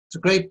It's a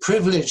great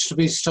privilege to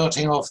be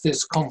starting off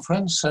this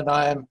conference, and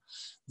I am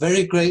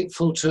very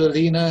grateful to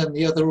Alina and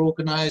the other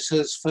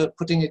organizers for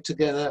putting it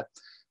together.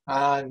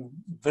 I'm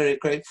very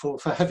grateful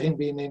for having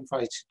been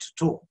invited to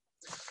talk.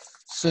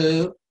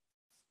 So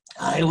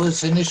I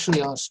was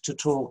initially asked to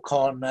talk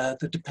on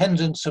the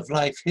dependence of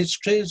life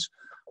histories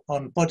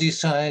on body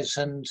size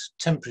and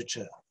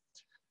temperature.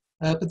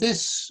 But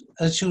this,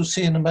 as you'll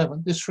see in a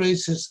moment, this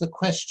raises the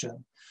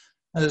question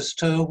as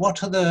to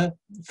what are the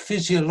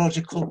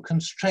physiological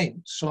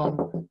constraints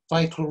on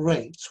vital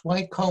rates?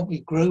 Why can't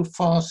we grow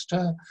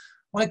faster?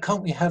 Why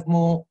can't we have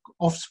more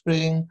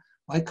offspring?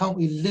 Why can't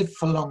we live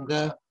for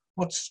longer?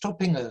 What's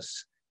stopping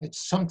us?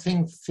 It's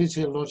something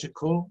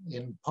physiological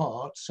in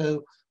part.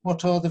 So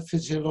what are the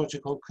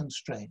physiological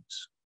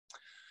constraints?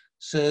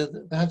 So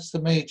that's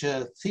the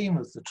major theme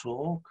of the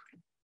talk.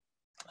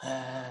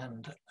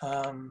 And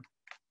hold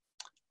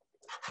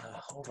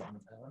on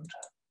a moment.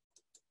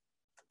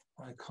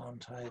 Why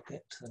can't I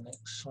get to the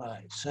next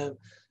slide? So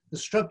the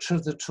structure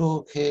of the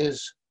talk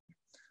is,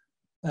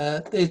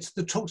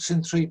 the talk's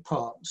in three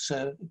parts.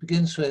 So it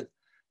begins with,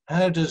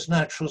 how does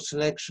natural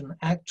selection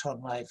act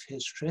on life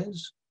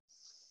histories?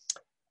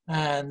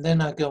 And then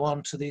I go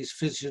on to these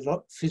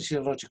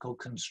physiological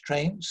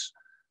constraints.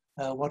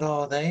 What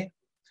are they?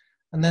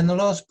 And then the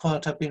last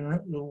part I've been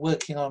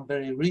working on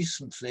very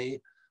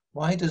recently,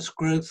 why does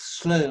growth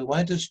slow?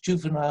 Why does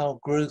juvenile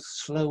growth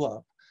slow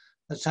up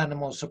as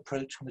animals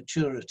approach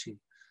maturity?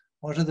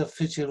 What are the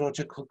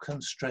physiological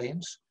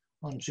constraints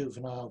on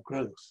juvenile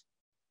growth?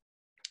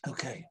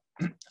 Okay,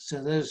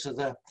 so those are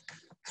the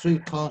three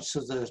parts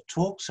of the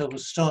talk. So we'll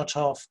start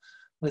off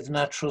with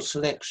natural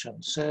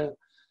selection. So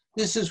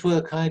this is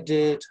work I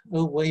did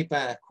way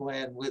back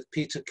when with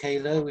Peter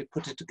Kahler. We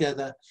put it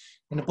together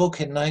in a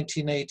book in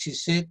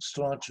 1986,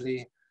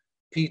 largely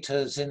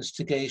Peter's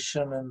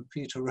instigation, and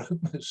Peter wrote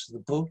most of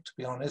the book, to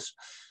be honest.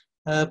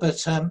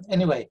 But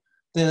anyway,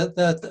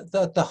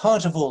 the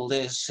heart of all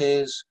this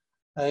is,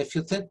 if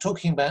you're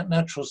talking about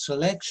natural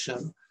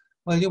selection,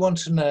 well, you want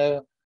to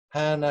know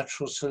how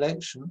natural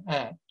selection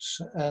acts,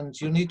 and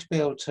you need to be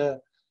able to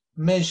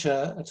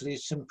measure, at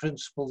least in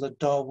principle, the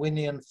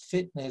Darwinian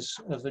fitness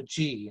of a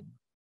gene.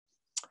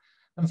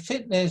 And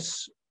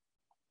fitness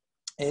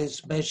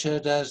is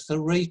measured as the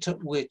rate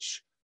at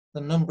which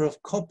the number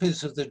of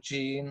copies of the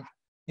gene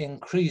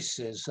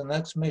increases, and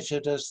that's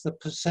measured as the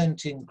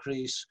 %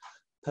 increase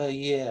per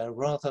year,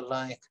 rather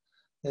like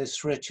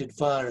this wretched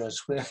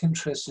virus. We're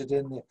interested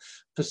in the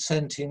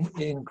 %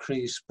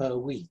 increase per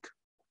week.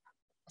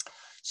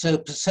 So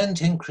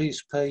 %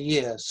 increase per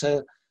year.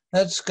 So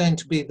that's going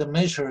to be the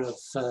measure of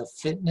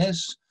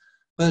fitness,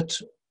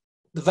 but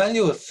the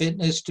value of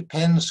fitness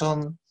depends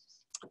on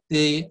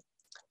the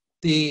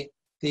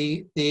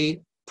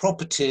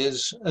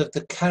properties of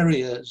the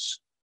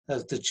carriers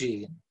of the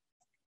gene.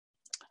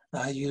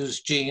 I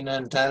use gene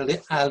and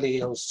allele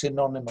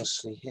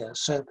synonymously here.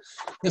 So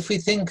if we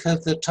think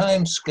of the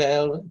time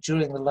scale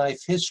during the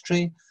life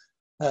history,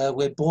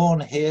 we're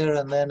born here,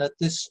 and then at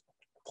this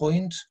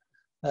point,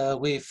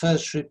 we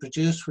first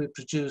reproduce, we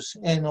produce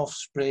N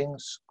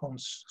offsprings, gone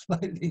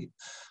slightly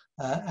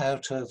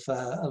out of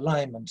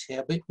alignment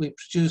here, but we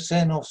produce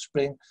N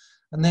offspring,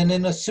 and then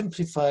in a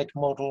simplified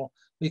model,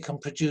 we can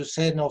produce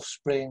N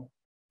offspring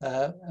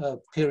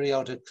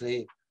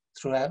periodically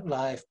throughout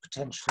life,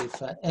 potentially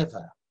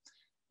forever.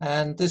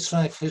 And this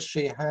life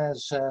history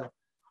has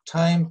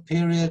time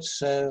periods,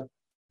 so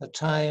a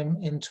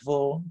time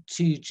interval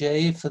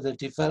Tj for the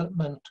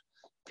development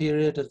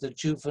period of the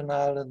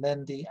juvenile, and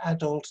then the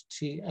adult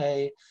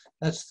Ta,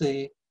 that's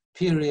the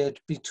period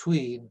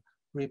between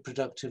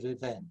reproductive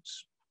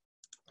events.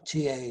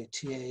 Ta,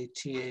 Ta,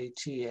 Ta,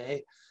 Ta.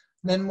 And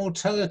then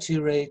mortality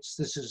rates,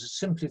 this is a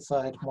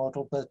simplified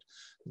model, but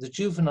the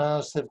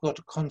juveniles, they've got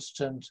a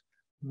constant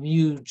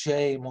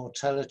μj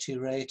mortality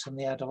rate, and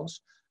the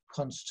adults,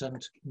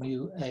 constant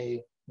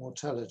μa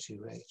mortality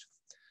rate.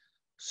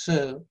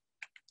 So,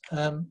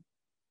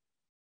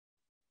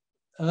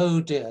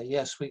 oh dear,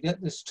 yes, we get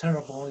this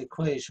terrible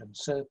equation.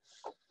 So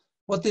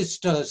what this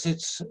does,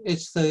 it's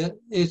the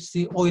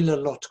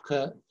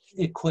Euler-Lotka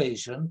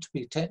equation, to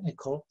be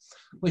technical,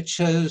 which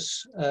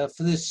shows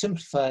for this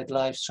simplified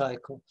life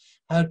cycle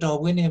how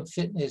Darwinian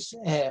fitness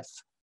F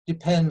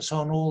depends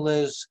on all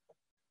those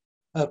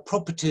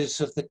properties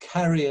of the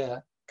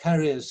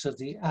carriers of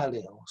the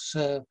allele.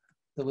 So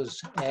there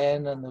was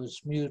N, and there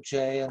was μj,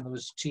 and there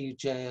was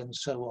Tj, and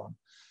so on.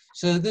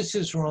 So this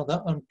is a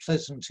rather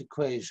unpleasant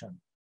equation,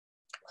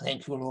 I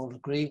think you'll all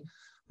agree,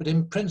 but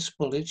in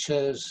principle it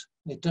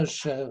does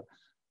show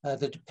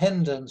the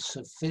dependence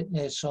of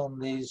fitness on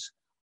these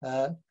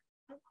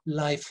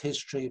life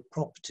history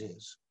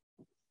properties.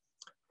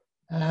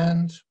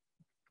 And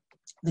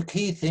the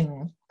key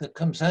thing that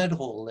comes out of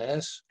all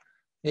this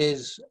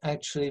is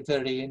actually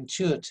very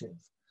intuitive,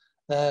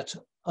 that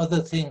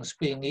other things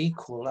being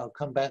equal, I'll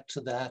come back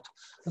to that,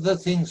 other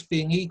things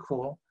being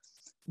equal,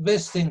 the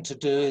best thing to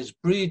do is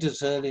breed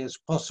as early as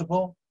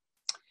possible.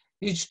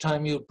 Each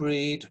time you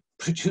breed,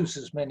 produce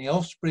as many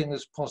offspring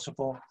as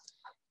possible,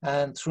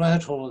 and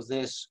throughout all of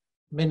this,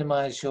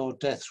 minimize your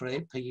death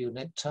rate per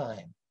unit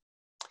time.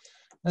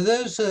 Now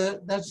that's the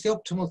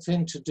optimal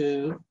thing to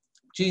do.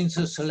 Genes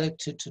are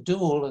selected to do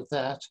all of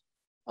that,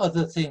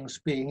 other things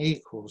being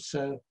equal.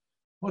 So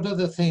what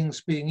other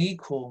things being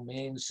equal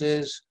means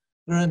is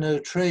there are no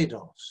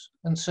trade-offs.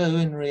 And so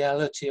in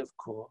reality, of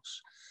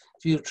course,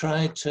 if you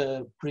try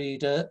to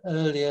breed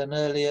earlier and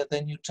earlier,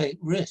 then you take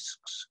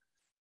risks.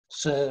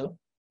 So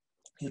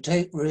you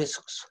take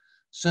risks,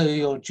 so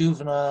your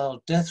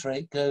juvenile death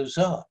rate goes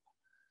up.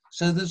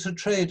 So there's a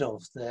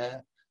trade-off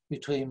there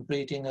between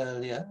breeding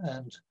earlier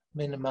and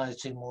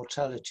minimizing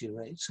mortality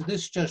rates. So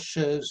this just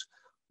shows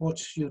what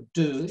you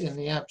do in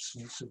the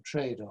absence of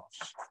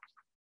trade-offs.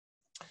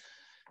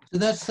 So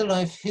that's the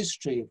life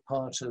history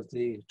part of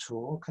the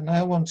talk. And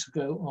I want to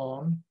go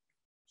on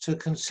to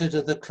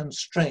consider the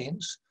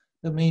constraints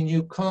that mean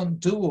you can't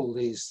do all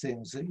these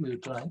things that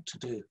you'd like to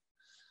do.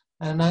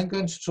 And I'm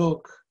going to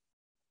talk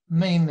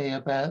mainly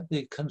about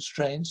the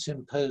constraints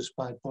imposed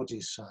by body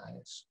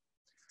size.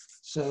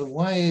 So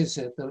why is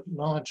it that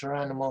larger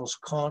animals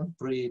can't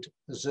breed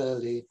as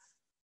early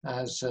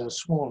as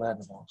small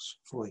animals,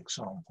 for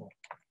example?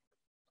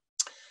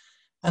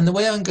 And the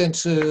way I'm going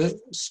to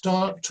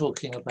start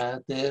talking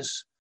about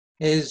this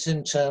is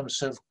in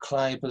terms of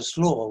Kleiber's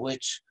law,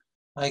 which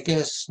I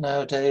guess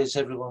nowadays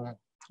everyone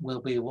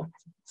will be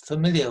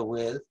familiar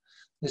with.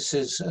 This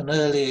is an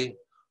early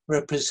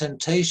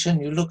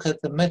representation. You look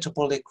at the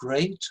metabolic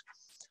rate,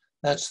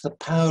 that's the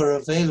power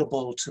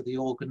available to the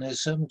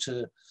organism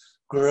to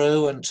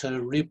grow and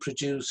to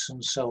reproduce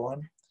and so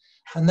on.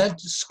 And that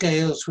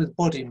scales with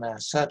body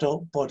mass,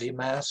 adult body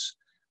mass,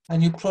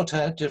 and you plot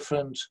out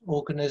different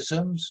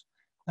organisms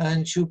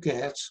and you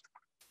get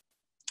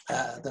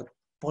the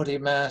body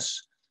mass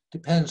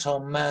depends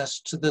on mass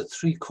to the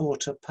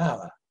 3/4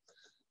 power.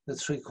 The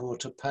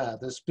 3/4 power.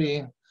 There's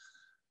been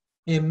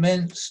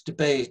immense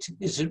debate,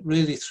 is it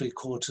really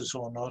 3/4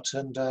 or not?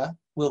 And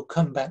we'll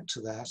come back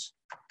to that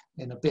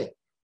in a bit.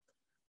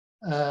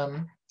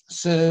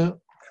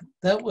 So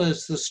that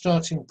was the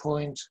starting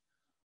point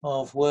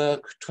of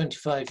work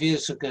 25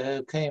 years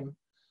ago, came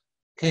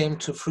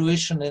to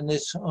fruition in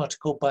this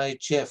article by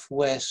Jeff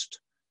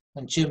West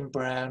and Jim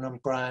Brown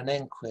and Brian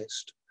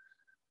Enquist.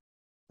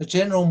 A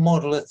general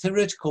model, a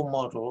theoretical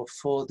model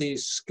for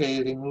these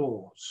scaling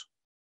laws.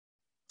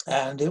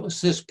 And it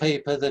was this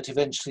paper that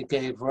eventually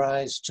gave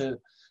rise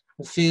to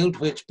a field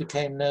which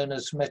became known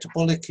as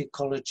metabolic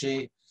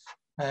ecology,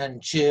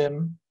 and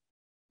Jim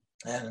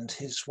and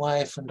his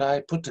wife and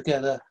I put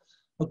together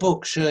a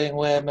book showing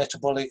where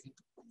metabolic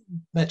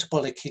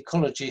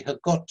ecology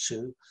had got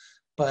to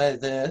by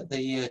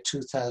the year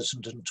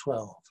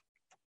 2012.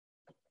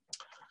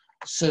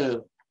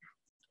 So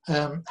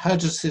how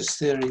does this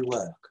theory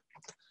work?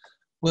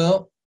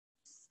 Well,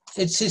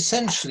 it's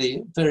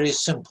essentially very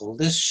simple.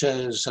 This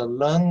shows a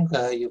lung.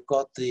 You've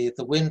got the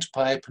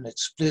windpipe, and it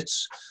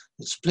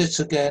splits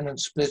again and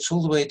splits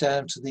all the way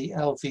down to the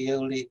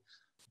alveoli,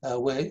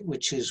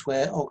 which is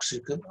where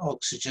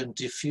oxygen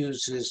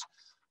diffuses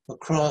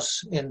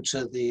across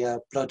into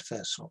the blood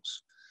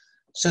vessels.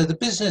 So the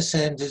business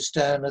end is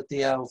down at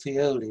the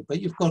alveoli, but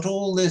you've got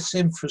all this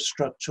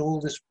infrastructure, all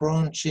this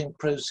branching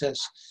process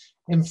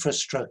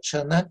infrastructure,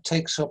 and that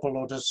takes up a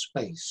lot of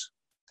space.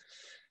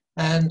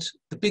 And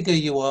the bigger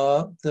you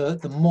are,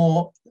 the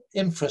more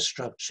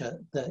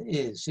infrastructure there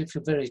is. If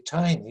you're very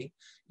tiny,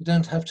 you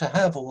don't have to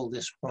have all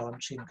this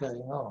branching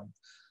going on.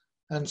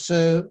 And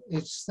so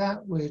it's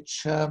that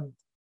which,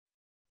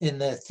 in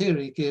their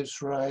theory,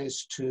 gives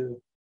rise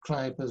to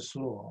Kleiber's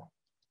law.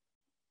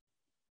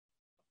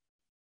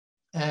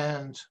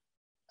 And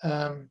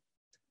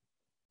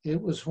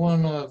it was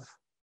one of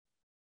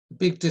the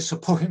big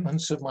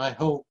disappointments of my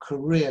whole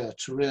career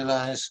to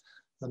realize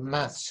the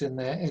maths in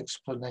their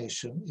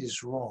explanation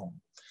is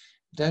wrong.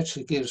 It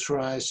actually gives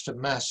rise to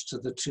mass to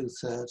the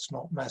 2/3,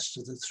 not mass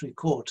to the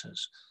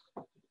 3/4.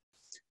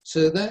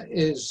 So that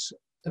is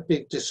a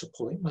big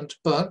disappointment.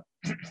 But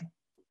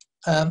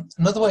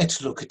another way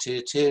to look at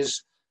it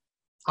is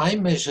I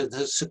measure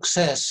the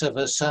success of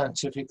a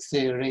scientific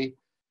theory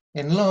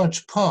in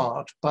large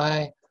part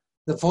by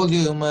the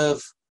volume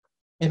of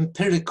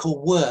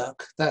empirical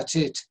work that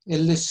it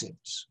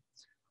elicits.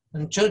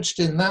 And judged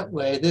in that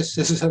way, this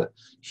is a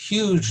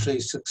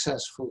hugely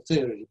successful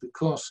theory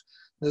because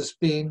there's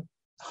been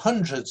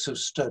hundreds of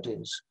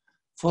studies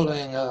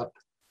following up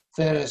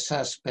various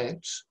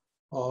aspects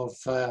of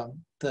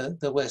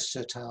the West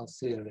et al.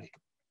 Theory.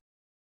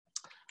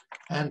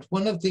 And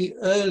one of the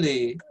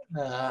early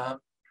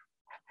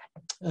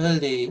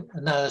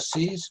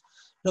analyses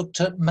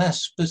looked at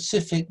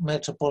mass-specific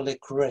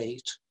metabolic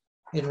rate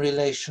in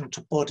relation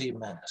to body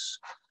mass.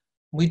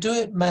 We do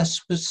it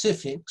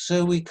mass-specific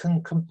so we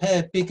can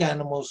compare big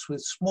animals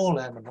with small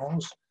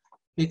animals,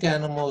 big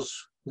animals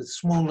with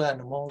small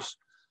animals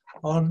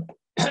on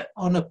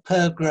a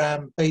per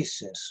gram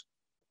basis.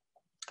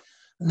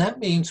 And that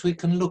means we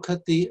can look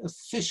at the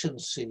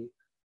efficiency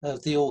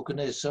of the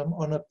organism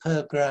on a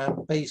per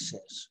gram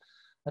basis.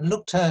 And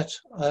looked at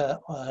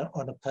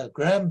on a per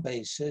gram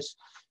basis,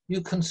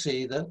 you can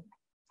see that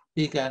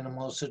big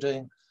animals are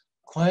doing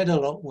quite a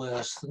lot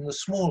worse than the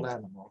small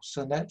animals.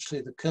 And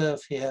actually the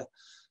curve here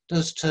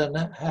does turn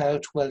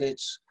out, well,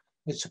 it's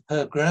a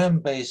per gram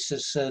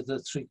basis, so the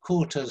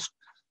 3/4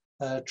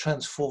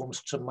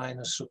 transforms to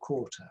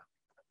 -1/4.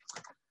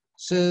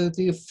 So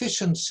the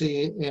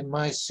efficiency, in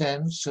my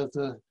sense, of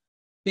the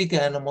big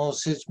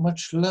animals is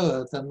much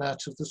lower than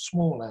that of the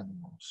small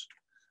animals.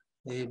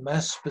 The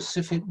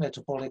mass-specific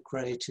metabolic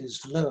rate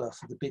is lower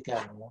for the big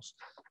animals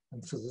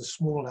than for the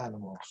small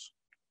animals.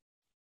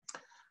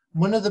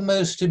 One of the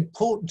most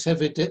important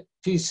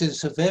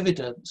pieces of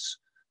evidence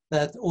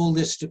that all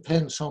this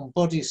depends on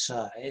body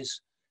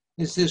size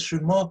is this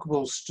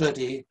remarkable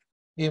study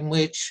in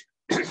which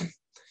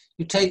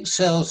you take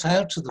cells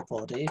out of the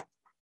body.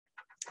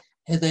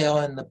 Here they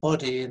are in the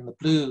body in the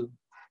blue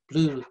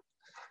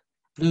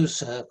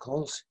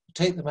circles. You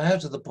take them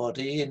out of the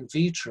body in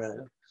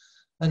vitro,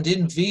 and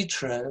in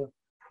vitro,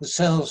 the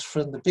cells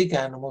from the big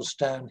animals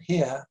down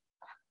here,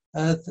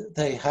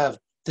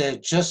 they're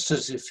just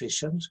as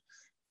efficient.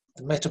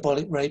 The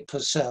metabolic rate per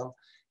cell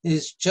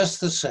is just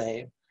the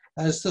same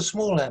as the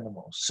small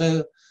animals.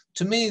 So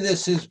to me,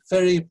 this is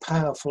very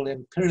powerful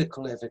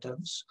empirical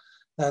evidence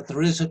that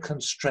there is a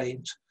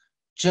constraint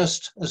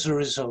just as a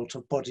result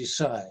of body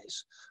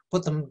size.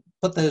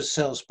 Put those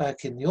cells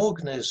back in the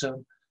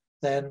organism,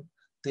 then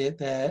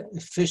their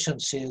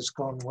efficiency has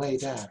gone way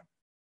down.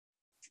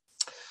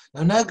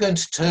 I'm now going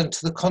to turn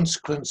to the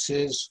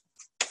consequences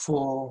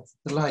for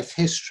the life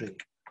history.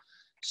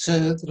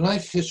 So the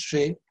life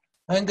history,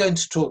 I'm going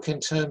to talk in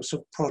terms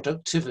of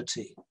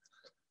productivity.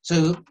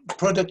 So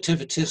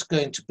productivity is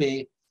going to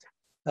be,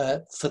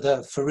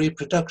 for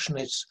reproduction,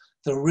 it's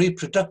the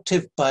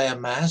reproductive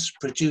biomass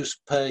produced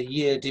per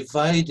year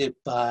divided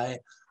by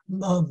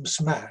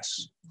mom's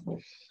mass.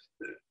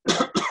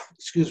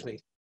 Excuse me.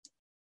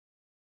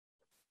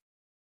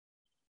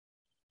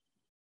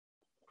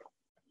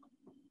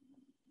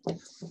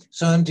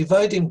 So I'm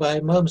dividing by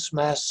mom's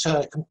mass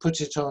so I can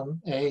put it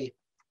on a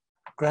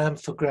gram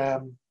for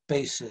gram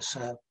basis,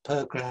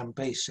 per gram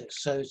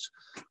basis. So its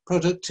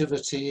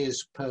productivity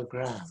is per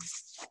gram.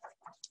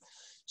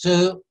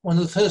 So one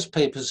of the first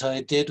papers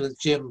I did with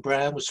Jim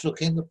Brown was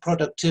looking at the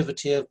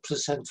productivity of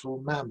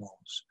placental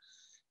mammals.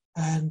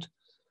 And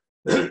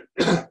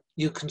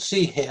you can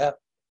see here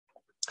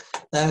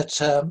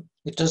that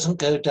it doesn't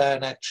go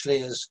down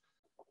actually as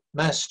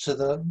mass to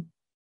the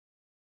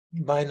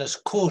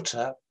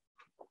 -1/4,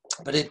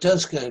 but it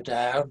does go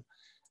down.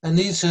 And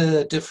these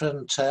are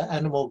different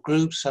animal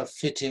groups have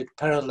fitted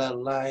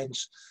parallel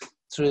lines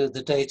through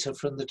the data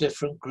from the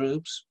different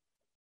groups.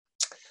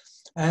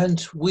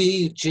 And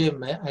we,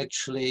 Jim,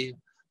 actually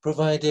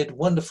provided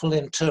wonderful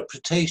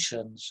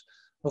interpretations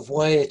of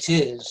why it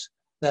is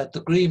that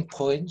the green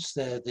points,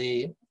 they're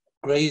the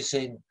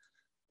grazing,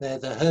 they're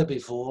the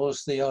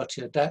herbivores, the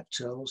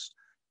artiodactyls,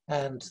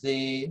 and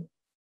the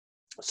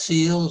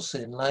seals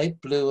in light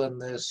blue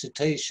and the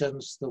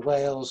cetaceans, the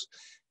whales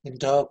in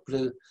dark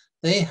blue,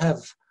 they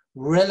have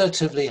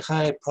relatively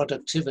high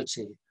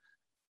productivity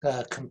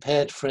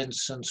compared, for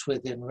instance,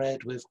 with in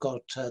red, we've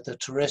got the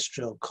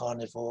terrestrial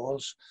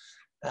carnivores.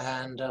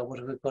 And what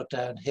have we got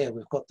down here?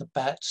 We've got the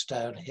bats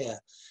down here.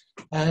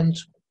 And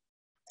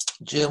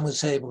Jim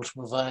was able to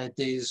provide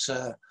these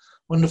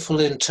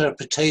wonderful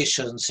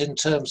interpretations in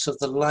terms of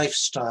the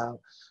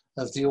lifestyle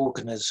of the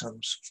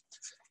organisms.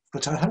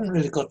 But I haven't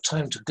really got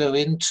time to go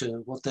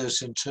into what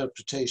those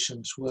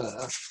interpretations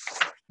were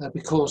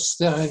because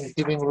I'm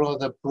giving a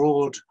rather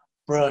broad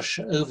brush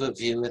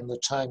overview in the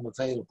time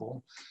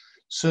available.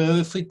 So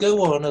if we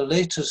go on, a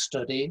later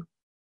study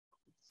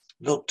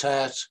looked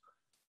at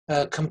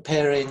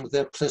comparing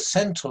the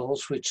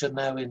placentals, which are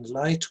now in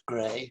light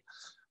grey,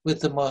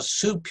 with the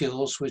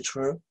marsupials, which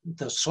were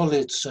the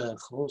solid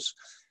circles,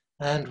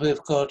 and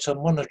we've got a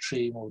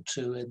monotreme or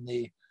two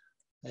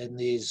in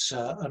these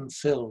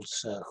unfilled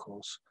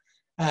circles.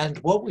 And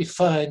what we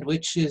find,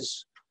 which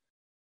is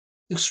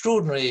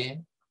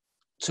extraordinary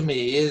to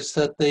me, is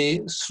that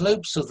the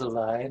slopes of the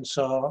lines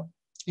are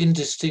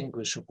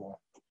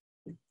indistinguishable,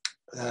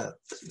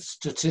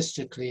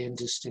 statistically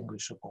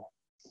indistinguishable.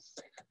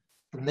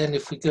 And then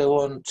if we go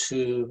on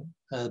to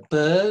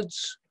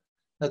birds,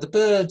 now the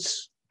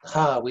birds,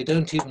 we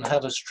don't even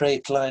have a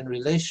straight line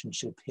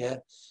relationship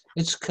here.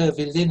 It's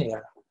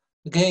curvilinear.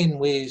 Again,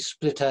 we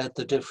split out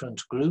the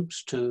different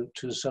groups to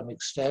some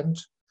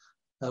extent.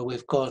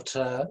 We've got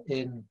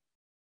in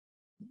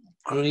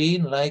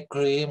green, light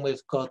green,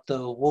 we've got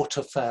the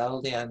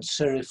waterfowl, the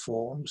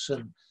anseriforms,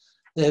 and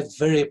they're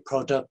very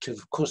productive.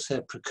 Of course,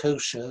 they're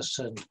precocious,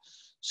 and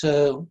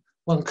so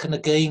one can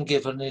again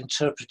give an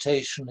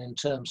interpretation in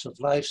terms of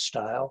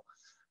lifestyle.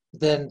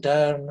 Then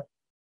down,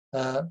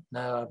 now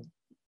I'm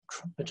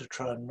better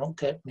try and not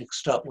get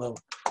mixed up. Well,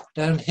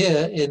 down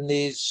here in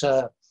these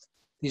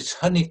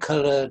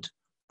honey-coloured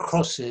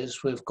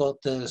crosses, we've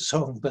got the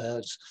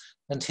songbirds,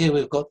 and here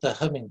we've got the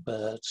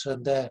hummingbirds,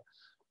 and they're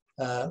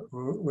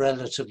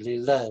relatively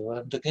low.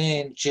 And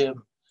again,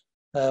 Jim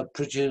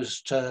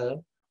produced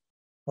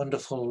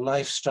wonderful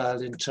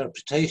lifestyle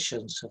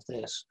interpretations of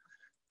this.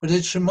 But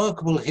it's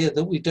remarkable here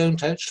that we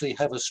don't actually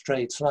have a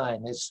straight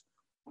line. It's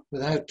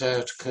without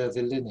doubt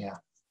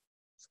curvilinear.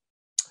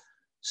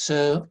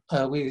 So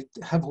we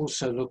have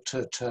also looked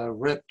at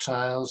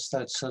reptiles.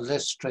 That's a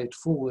less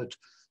straightforward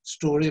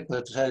story,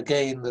 but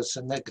again, there's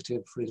a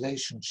negative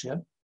relationship.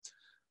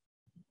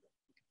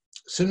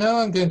 So now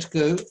I'm going to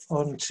go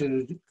on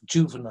to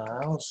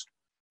juveniles,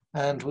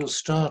 and we'll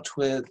start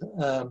with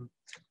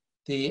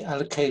the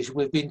allocation.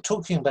 We've been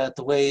talking about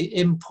the way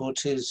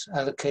input is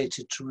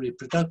allocated to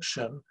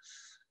reproduction.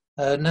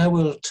 Now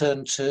we'll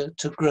turn to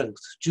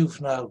growth,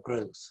 juvenile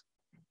growth.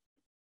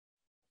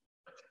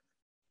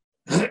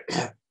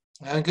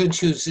 I'm going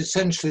to use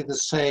essentially the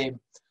same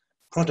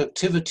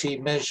productivity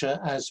measure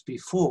as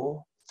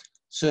before.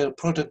 So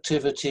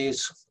productivity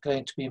is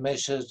going to be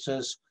measured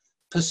as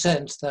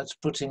percent, that's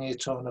putting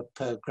it on a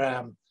per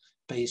gram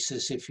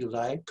basis, if you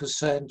like,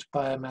 percent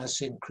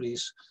biomass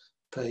increase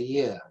per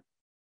year.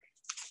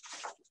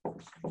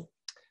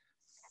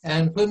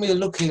 And when we're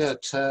looking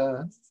at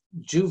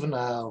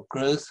juvenile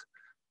growth,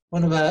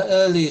 one of our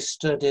early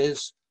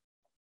studies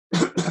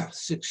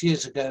 6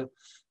 years ago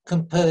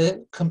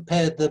compared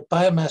the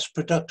biomass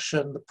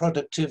production, the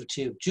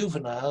productivity of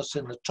juveniles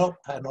in the top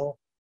panel,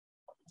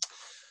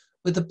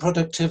 with the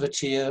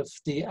productivity of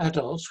the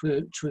adults,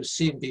 which we've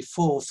seen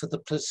before for the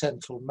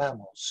placental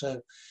mammals.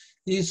 So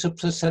these are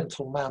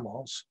placental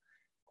mammals.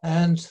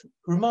 And the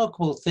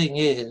remarkable thing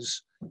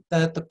is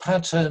that the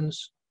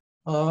patterns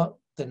are,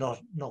 they're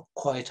not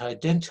quite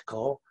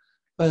identical,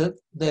 but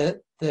they're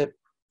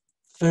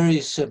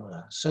very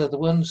similar. So the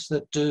ones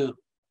that do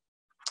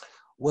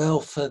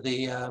well for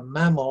the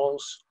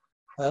mammals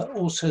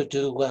also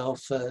do well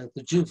for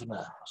the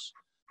juveniles.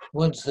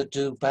 Ones that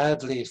do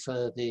badly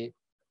for the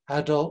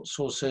adults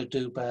also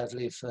do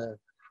badly for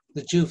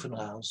the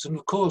juveniles. And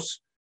of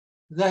course,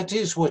 that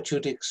is what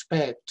you'd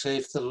expect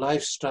if the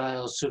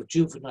lifestyles of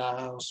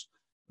juveniles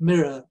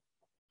mirror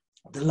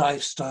the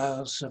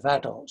lifestyles of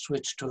adults,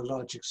 which to a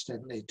large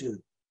extent they do.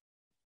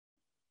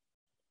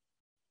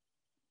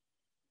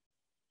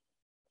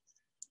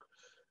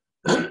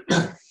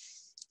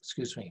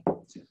 Excuse me.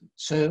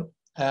 So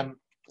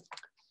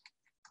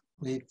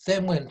we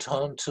then went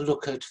on to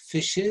look at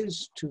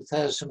fishes,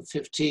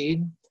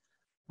 2015.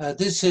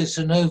 This is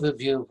an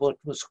overview of what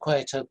was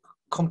quite a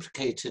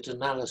complicated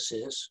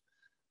analysis.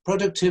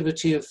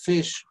 Productivity of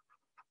fish,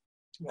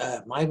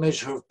 my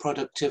measure of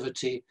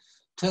productivity,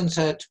 turns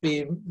out to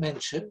be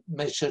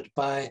measured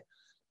by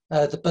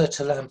the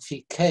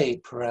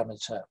Bertalanffy-K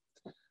parameter.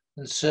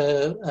 And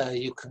so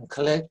you can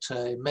collect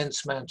an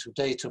immense amount of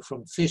data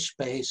from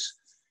FishBase,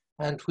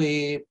 and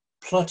we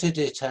plotted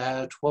it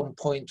out 1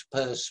 point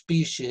per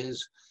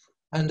species,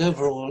 and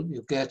overall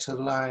you get a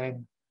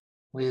line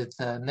with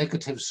a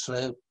negative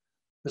slope.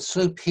 The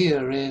slope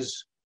here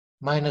is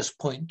minus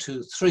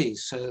 0.23,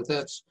 so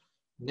that's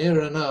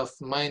near enough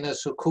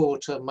minus a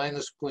quarter,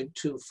 minus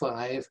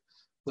 0.25,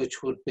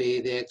 which would be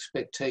the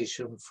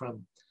expectation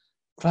from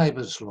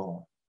Kleiber's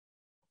law.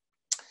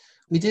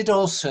 We did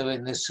also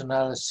in this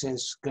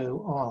analysis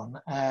go on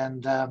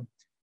and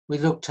we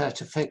looked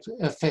at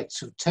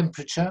effects of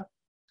temperature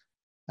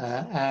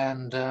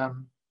and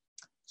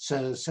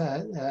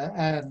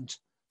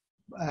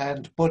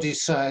body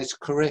size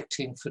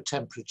correcting for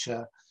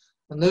temperature.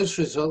 And those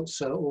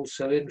results are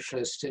also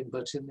interesting,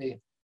 but in the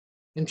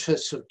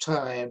interest of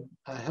time,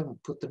 I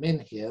haven't put them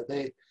in here.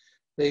 They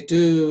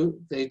do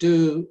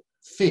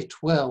fit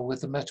well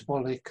with the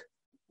metabolic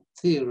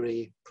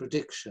theory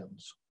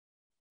predictions.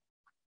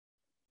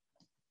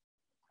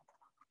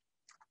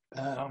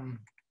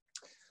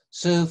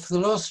 So for the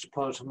last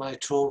part of my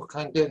talk,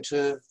 I'm going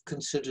to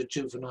consider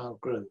juvenile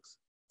growth.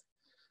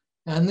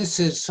 And this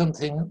is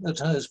something that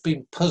has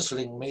been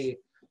puzzling me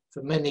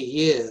for many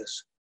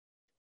years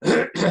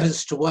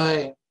as to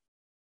why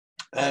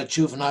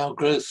juvenile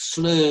growth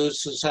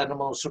slows as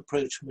animals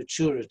approach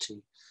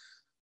maturity.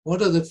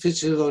 What are the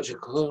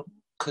physiological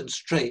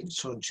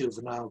constraints on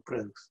juvenile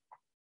growth?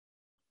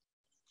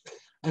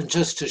 And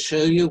just to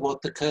show you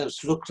what the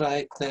curves look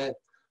like, they're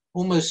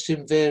almost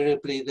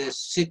invariably they're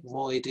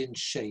sigmoid in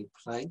shape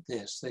like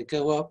this. They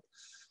go up,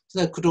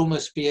 that could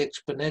almost be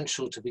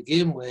exponential to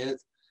begin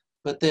with,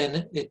 but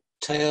then it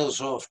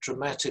tails off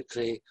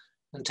dramatically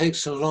and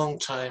takes a long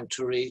time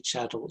to reach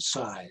adult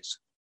size.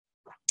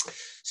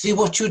 See,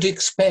 what you'd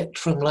expect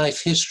from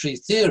life history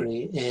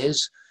theory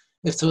is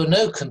if there were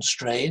no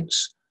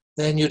constraints,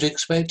 then you'd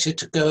expect it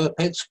to go up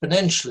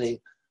exponentially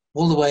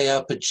all the way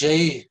up a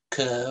J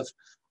curve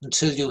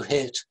until you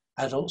hit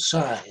adult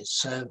size.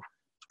 So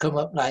come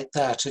up like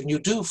that. And you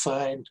do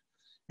find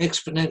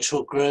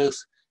exponential growth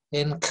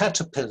in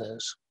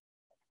caterpillars.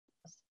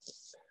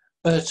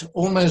 But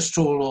almost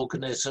all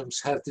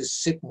organisms have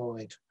this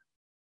sigmoid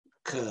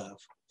curve.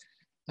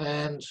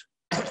 And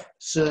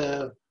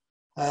so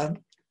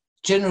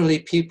generally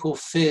people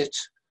fit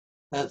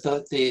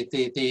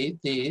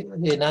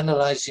in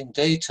analyzing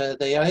data,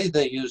 they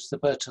either use the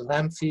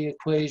Bertalanffy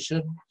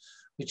equation,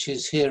 which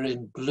is here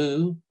in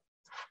blue,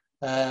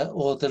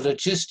 or the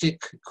logistic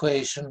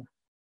equation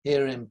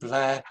here in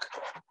black,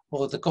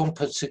 or the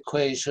Gompertz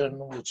equation,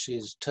 which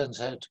turns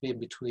out to be in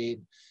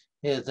between,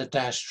 here the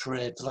dashed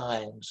red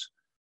lines.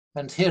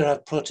 And here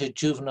I've plotted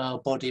juvenile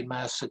body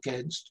mass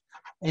against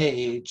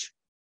age.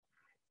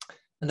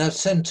 And I've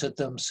centered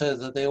them so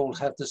that they all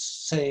have the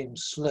same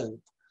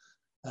slope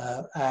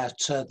at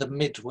the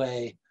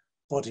midway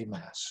body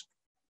mass.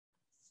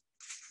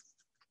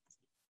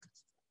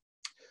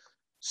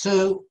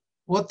 So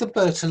what the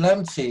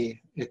Bertalanffy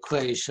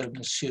equation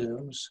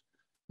assumes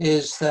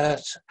is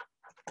that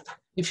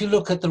if you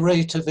look at the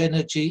rate of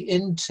energy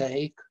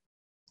intake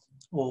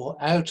or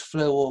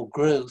outflow or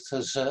growth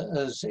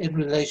as in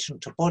relation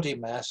to body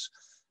mass,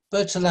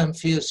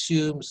 Bertalanffy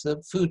assumes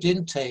that food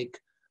intake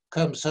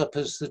comes up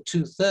as the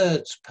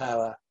 2/3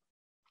 power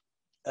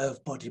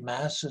of body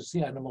mass as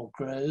the animal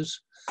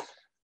grows,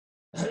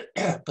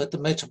 but the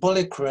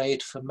metabolic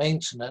rate for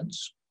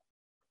maintenance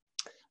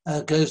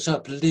goes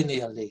up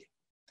linearly.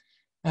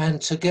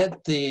 And to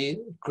get the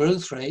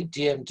growth rate,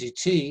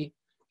 dMdt,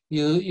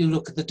 you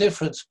look at the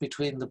difference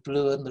between the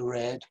blue and the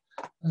red.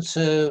 And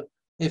so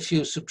if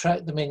you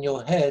subtract them in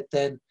your head,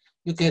 then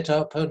you get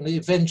up and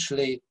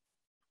eventually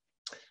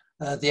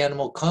the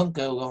animal can't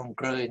go on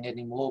growing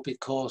anymore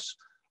because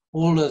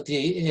all of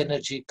the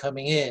energy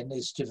coming in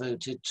is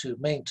devoted to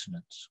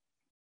maintenance.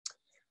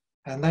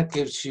 And that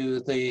gives you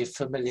the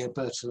familiar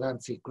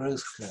Bertalanffy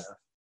growth curve.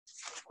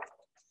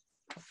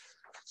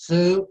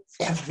 So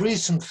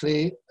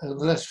recently, over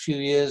the last few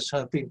years,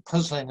 I've been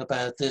puzzling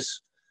about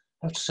this,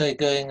 I have to say,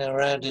 going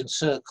around in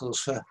circles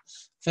for a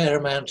fair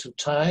amount of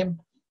time.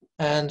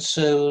 And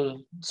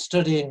so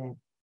studying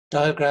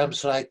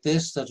diagrams like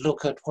this that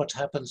look at what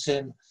happens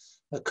in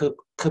a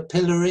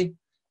capillary,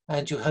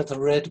 and you have the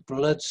red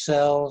blood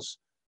cells,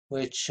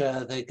 which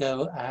they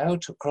go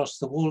out across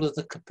the wall of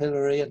the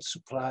capillary and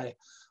supply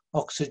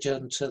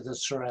oxygen to the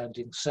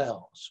surrounding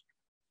cells.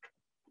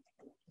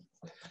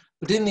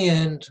 But in the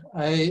end,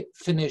 I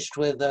finished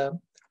with,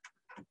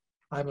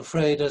 I'm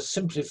afraid, a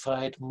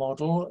simplified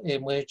model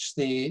in which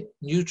the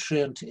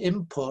nutrient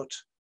input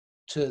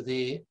to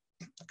the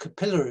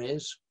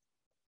capillaries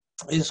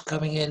is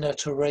coming in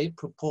at a rate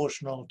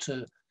proportional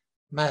to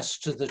mass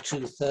to the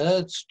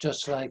 2/3,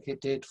 just like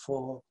it did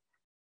for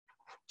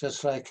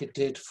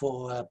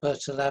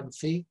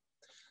Bertalanffy.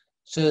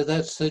 So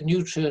that's the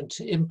nutrient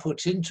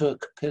input into a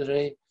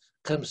capillary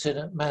comes in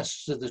at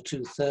mass to the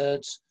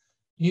 2/3.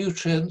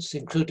 Nutrients,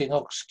 including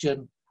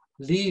oxygen,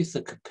 leave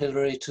the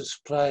capillary to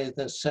supply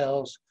the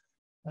cells.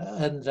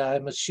 And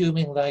I'm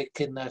assuming, like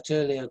in that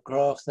earlier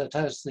graph, that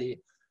as the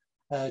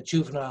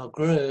juvenile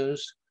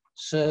grows,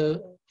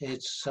 so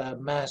its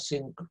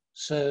massing,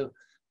 so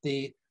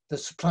the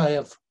supply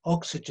of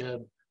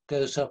oxygen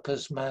goes up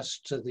as mass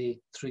to the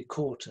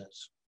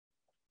 3/4.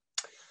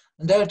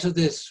 And out of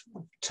this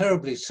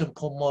terribly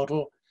simple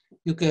model,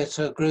 you get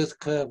a growth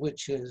curve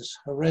which is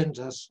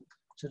horrendous.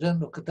 So don't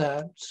look at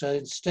that. So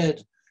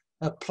instead,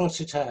 plot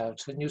it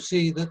out. And you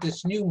see that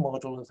this new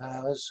model of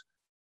ours,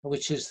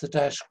 which is the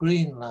dashed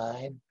green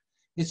line,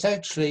 is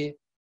actually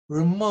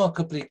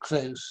remarkably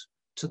close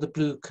to the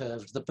blue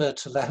curve, the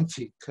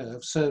Bertalanffy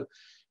curve. So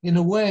in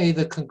a way,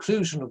 the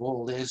conclusion of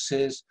all this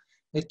is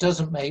it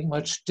doesn't make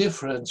much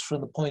difference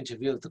from the point of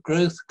view of the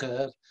growth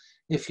curve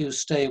if you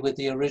stay with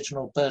the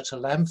original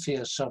Bertalanffy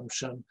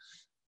assumption,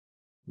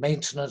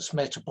 maintenance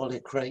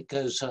metabolic rate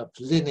goes up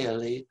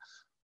linearly,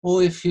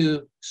 or if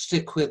you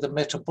stick with the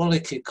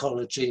metabolic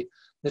ecology,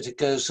 that it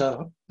goes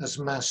up as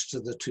mass to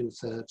the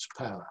 2/3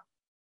 power.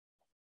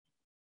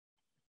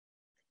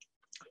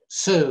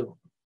 So,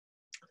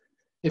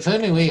 if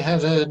only we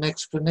had an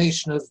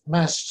explanation of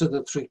mass to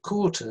the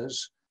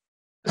 3/4,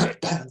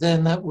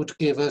 then that would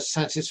give a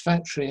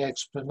satisfactory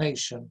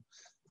explanation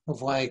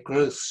of why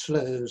growth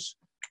slows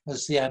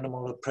as the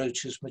animal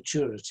approaches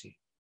maturity.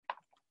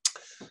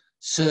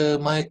 So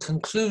my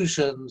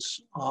conclusions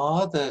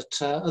are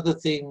that other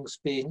things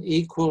being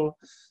equal,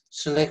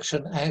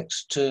 selection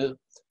acts to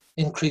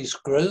increase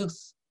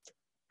growth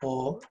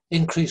or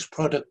increase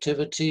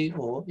productivity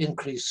or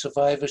increase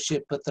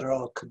survivorship, but there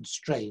are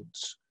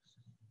constraints.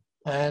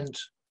 And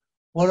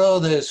what are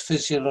those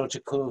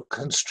physiological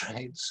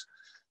constraints?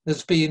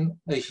 There's been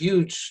a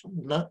huge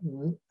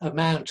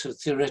amount of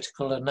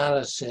theoretical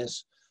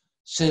analysis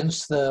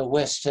since the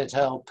West et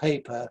al.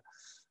 Paper,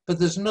 but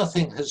there's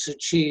nothing has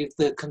achieved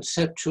the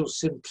conceptual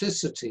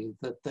simplicity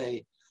that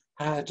they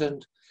had.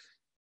 And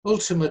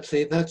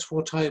ultimately, that's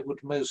what I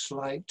would most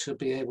like to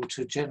be able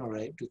to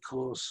generate,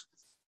 because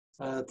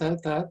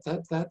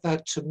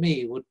that to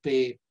me would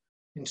be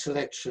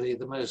intellectually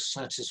the most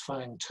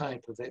satisfying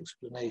type of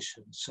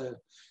explanation. So it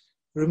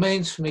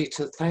remains for me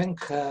to thank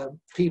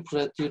people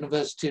at the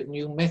University of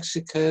New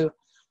Mexico.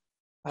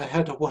 I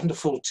had a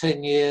wonderful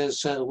 10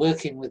 years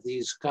working with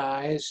these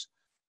guys.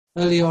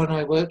 Early on,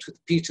 I worked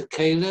with Peter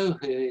Kalo,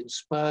 who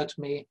inspired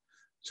me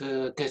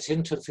to get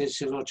into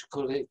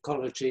physiological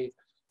ecology,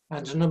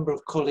 and a number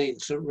of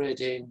colleagues at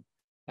Reading,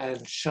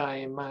 and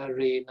Shai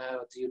Marie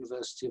now at the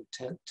University of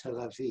Tel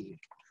Aviv.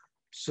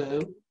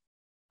 So,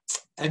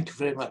 thank you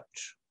very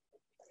much.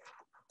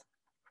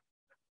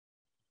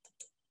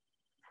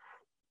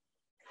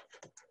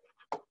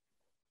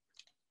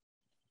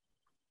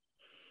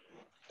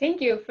 Thank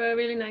you for a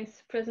really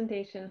nice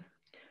presentation.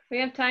 We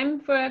have time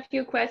for a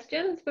few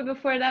questions, but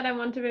before that, I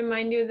want to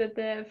remind you that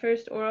the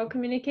first oral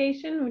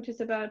communication, which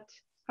is about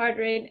heart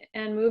rate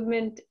and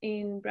movement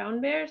in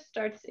brown bears,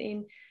 starts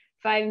in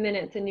 5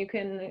 minutes, and you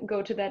can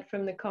go to that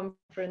from the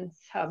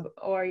conference hub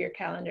or your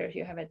calendar if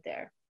you have it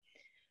there.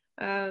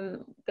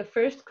 The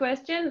first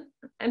question,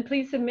 and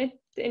please submit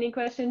any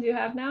questions you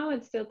have now,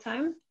 it's still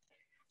time.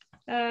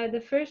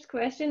 The first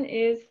question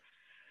is,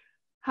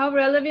 how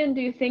relevant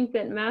do you think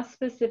that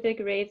mass-specific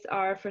rates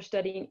are for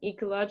studying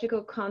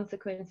ecological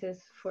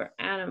consequences for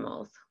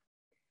animals?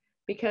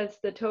 Because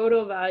the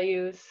total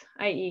values,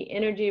 i.e.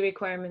 energy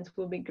requirements,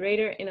 will be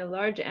greater in a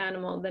large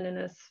animal than in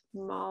a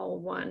small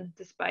one,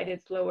 despite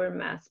its lower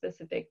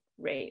mass-specific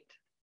rate.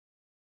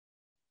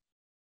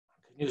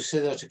 Can you say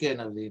that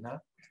again,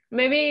 Alina?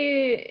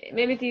 Maybe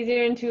it's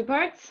easier in two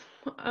parts.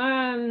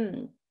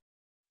 How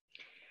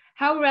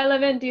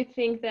relevant do you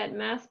think that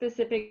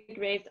mass-specific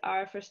rates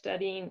are for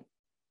studying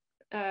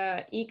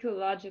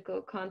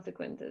ecological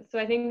consequences? So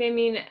I think they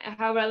mean,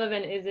 how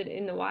relevant is it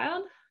in the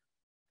wild?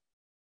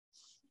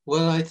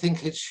 Well, I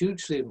think it's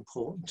hugely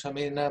important. I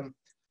mean,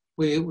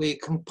 we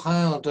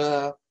compiled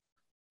a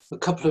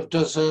couple of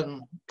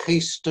dozen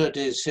case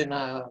studies in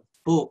our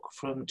book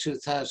from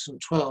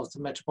 2012, the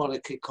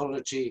Metabolic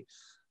Ecology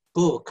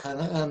book,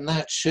 and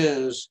that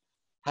shows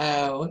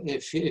how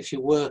if you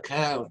work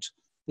out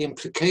the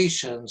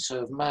implications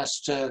of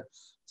mass to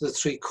the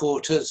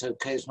 3/4,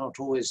 okay, it's not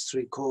always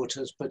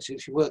 3/4, but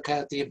if you work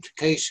out the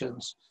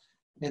implications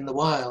in the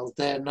wild,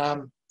 then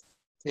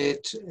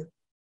it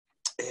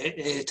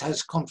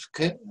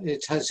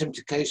has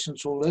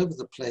implications all over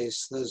the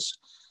place.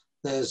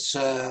 There's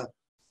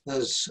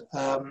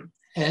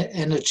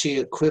energy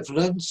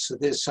equivalence,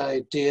 this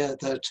idea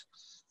that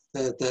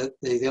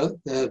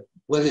the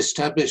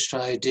well-established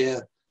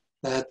idea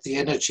that the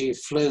energy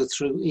flow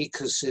through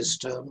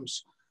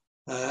ecosystems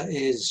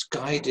is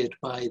guided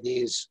by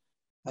these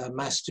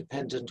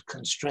mass-dependent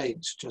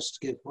constraints, just to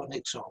give one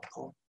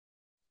example.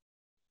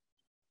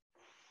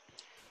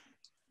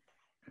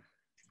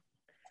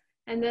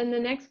 And then the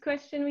next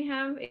question we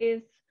have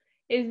is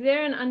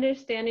there an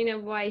understanding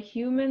of why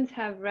humans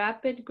have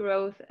rapid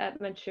growth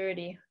at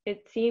maturity?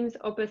 It seems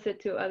opposite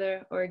to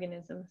other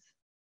organisms.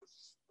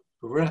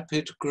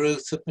 Rapid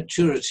growth at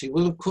maturity.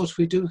 Well, of course,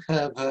 we do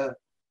have a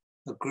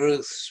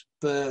growth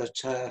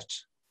spurt at,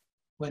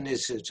 when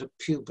is it, at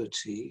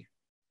puberty.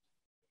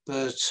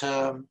 But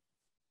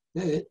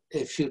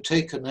if you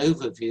take an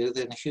overview,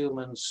 then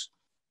humans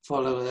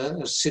follow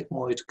a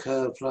sigmoid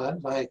curve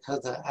like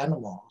other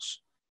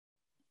animals.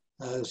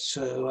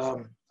 So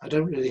I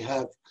don't really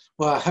have,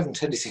 well, I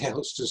haven't anything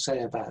else to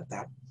say about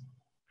that.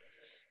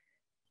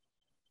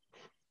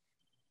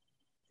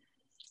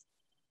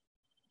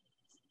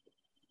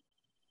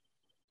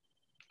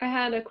 I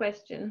had a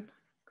question.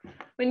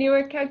 When you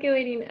were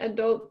calculating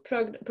adult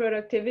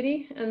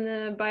productivity and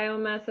the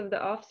biomass of the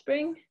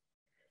offspring,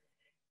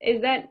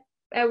 is that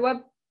at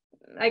what,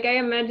 like I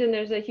imagine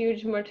there's a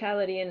huge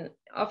mortality in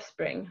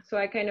offspring. So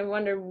I kind of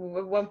wonder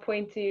at what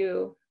point do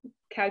you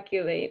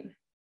calculate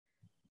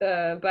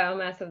the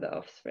biomass of the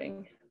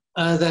offspring?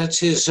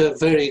 That is a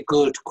very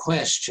good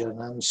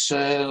question. And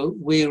so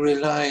we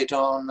relied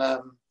on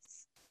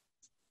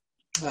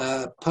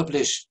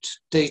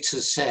published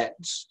data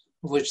sets,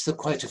 of which there are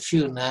quite a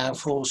few now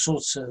for all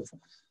sorts of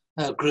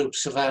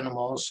groups of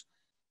animals,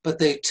 but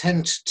they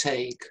tend to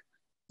take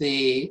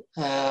the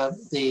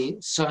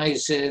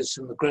sizes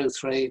and the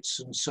growth rates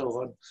and so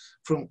on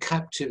from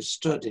captive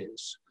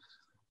studies.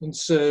 And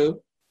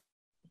so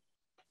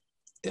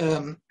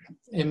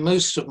in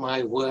most of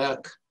my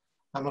work,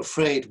 I'm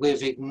afraid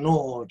we've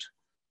ignored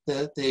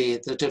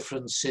the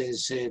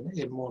differences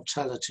in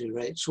mortality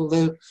rates.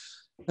 Although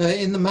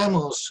in the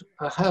mammals,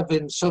 I have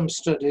in some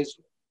studies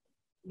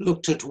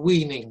looked at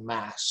weaning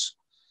mass.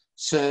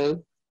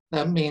 So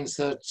that means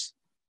that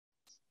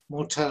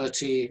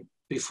mortality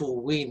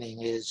before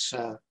weaning is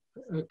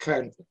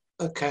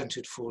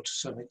accounted for to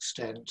some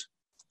extent.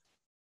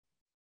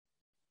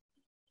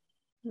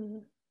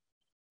 Mm-hmm.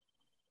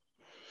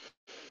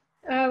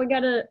 We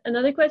got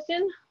another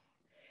question.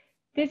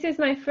 This is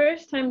my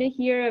first time to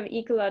hear of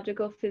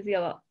ecological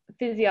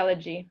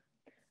physiology.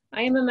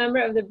 I am a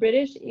member of the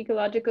British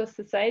Ecological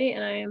Society,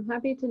 and I am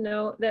happy to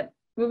know that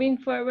moving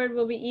forward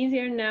will be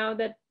easier now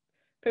that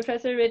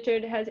Professor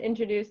Richard has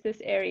introduced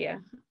this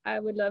area. I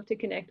would love to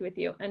connect with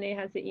you, and he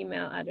has the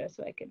email address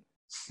so I could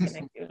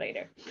connect you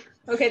later.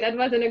 Okay, that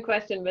wasn't a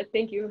question, but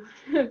thank you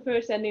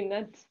for sending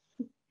that.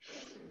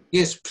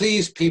 Yes,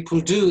 please,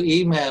 people, do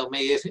email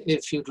me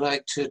if you'd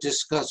like to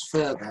discuss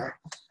further.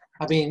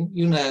 I mean,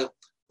 you know,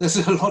 there's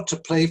a lot to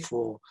play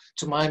for,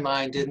 to my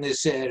mind, in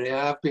this area.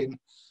 I've been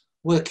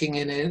working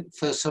in it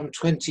for some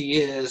 20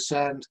 years,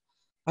 and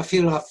I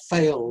feel I've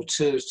failed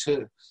to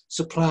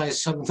supply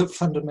some of the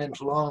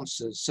fundamental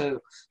answers. So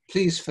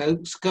please,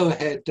 folks, go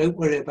ahead. Don't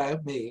worry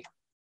about me.